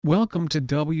Welcome to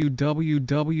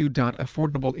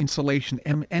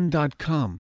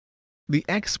www.affordableinstalationmn.com. The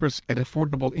experts at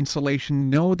Affordable Installation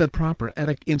know that proper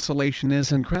attic insulation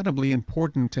is incredibly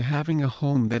important to having a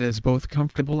home that is both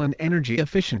comfortable and energy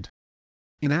efficient.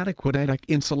 Inadequate attic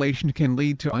insulation can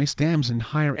lead to ice dams and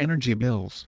higher energy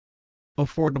bills.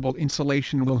 Affordable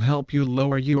Installation will help you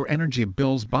lower your energy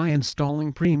bills by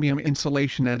installing premium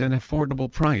insulation at an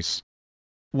affordable price.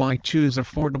 Why choose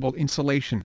Affordable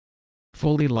Installation?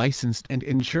 Fully licensed and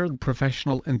insured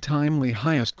professional and timely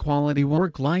highest quality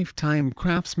work, lifetime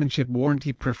craftsmanship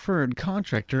warranty, preferred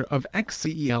contractor of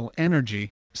XCEL Energy,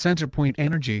 Centerpoint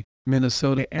Energy,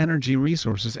 Minnesota Energy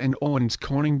Resources and Owens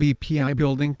Corning BPI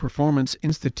Building Performance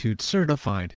Institute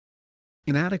certified.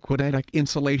 Inadequate attic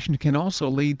insulation can also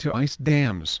lead to ice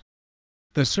dams.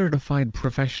 The certified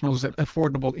professionals at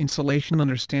Affordable Installation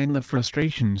understand the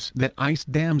frustrations that ice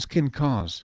dams can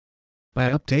cause. By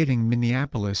updating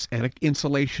Minneapolis attic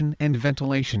insulation and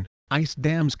ventilation, ice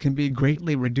dams can be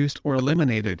greatly reduced or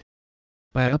eliminated.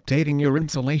 By updating your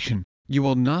insulation, you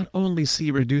will not only see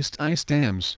reduced ice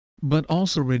dams, but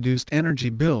also reduced energy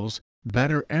bills,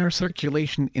 better air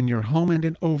circulation in your home and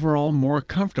an overall more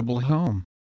comfortable home.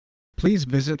 Please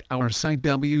visit our site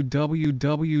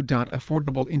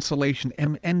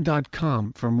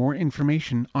www.affordableinstalationmn.com for more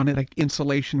information on attic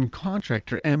insulation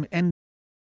contractor MN.